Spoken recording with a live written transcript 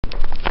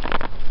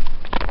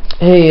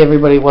Hey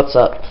everybody, what's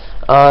up?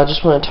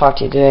 Just want to talk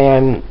to you today.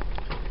 I'm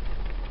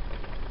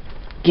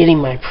getting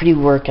my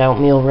pre-workout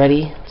meal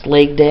ready. It's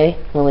leg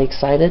day. Really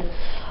excited.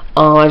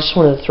 I just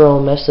wanted to throw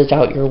a message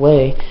out your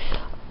way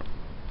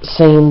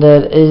saying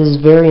that it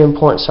is very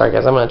important. Sorry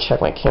guys, I'm going to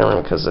check my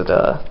camera because it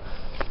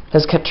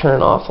has kept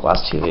turning off the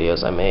last two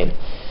videos I made.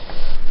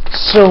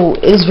 So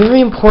it is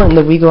very important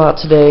that we go out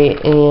today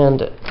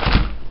and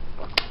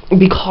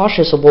be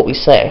cautious of what we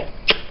say.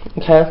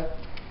 Okay?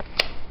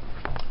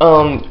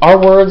 Our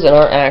words and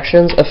our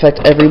actions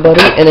affect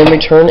everybody, and in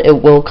return, it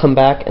will come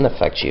back and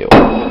affect you.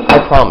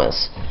 I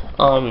promise.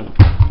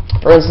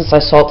 For instance, I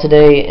saw it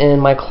today in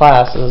my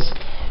classes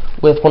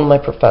with one of my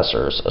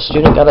professors. A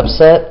student got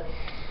upset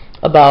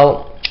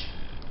about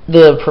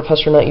the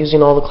professor not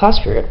using all the class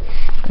period.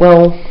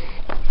 Well,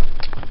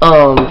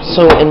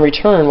 so in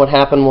return, what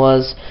happened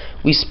was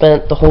we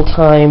spent the whole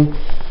time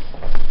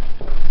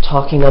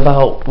talking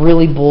about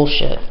really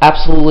bullshit.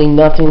 Absolutely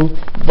nothing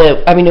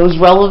that, I mean, it was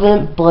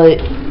relevant,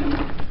 but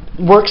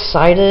we're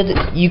excited.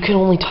 You can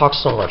only talk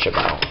so much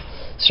about.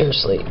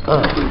 Seriously.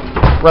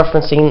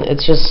 Referencing,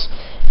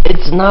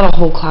 it's not a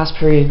whole class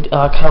period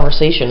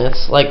conversation.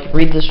 It's like,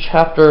 read this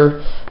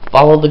chapter,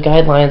 follow the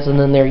guidelines, and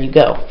then there you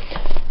go.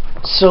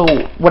 So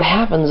what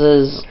happens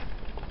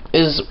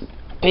is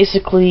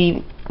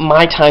basically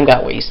my time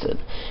got wasted,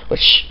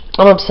 which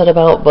I'm upset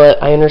about,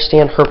 but I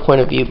understand her point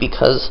of view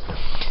because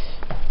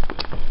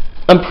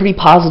I'm pretty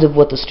positive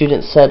what the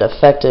student said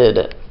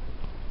affected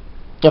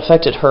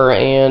her,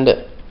 and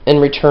in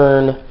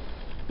return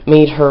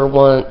made her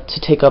want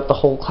to take up the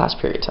whole class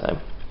period time.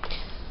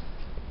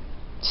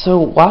 So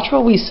watch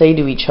what we say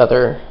to each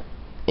other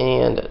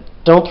and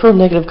don't throw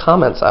negative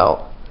comments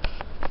out.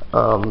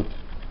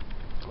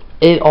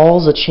 It all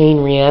is a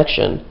chain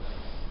reaction.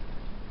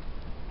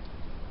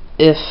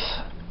 If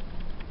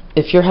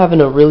you're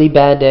having a really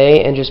bad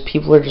day and just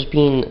people are just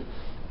being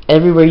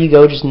everywhere you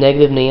go just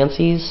negative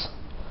Nancy's,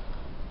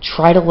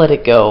 try to let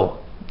it go.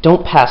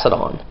 Don't pass it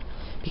on,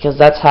 because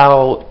that's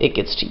how it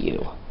gets to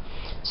you.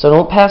 So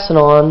don't pass it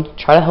on.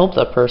 Try to help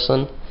that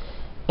person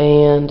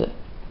and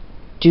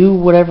do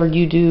whatever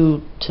you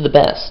do to the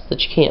best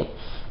that you can.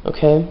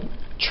 Okay?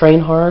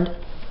 Train hard,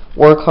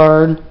 work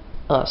hard,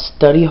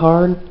 study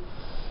hard.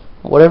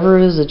 Whatever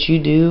it is that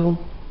you do,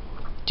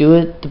 do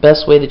it the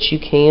best way that you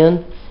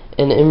can,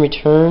 and in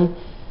return,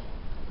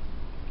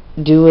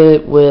 do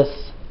it with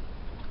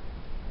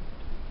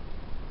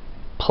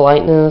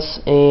politeness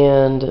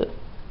and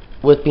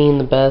with being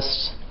the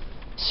best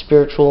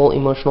spiritual,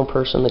 emotional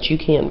person that you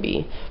can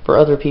be for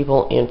other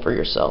people and for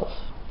yourself.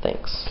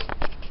 Thanks.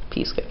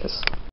 Peace, guys.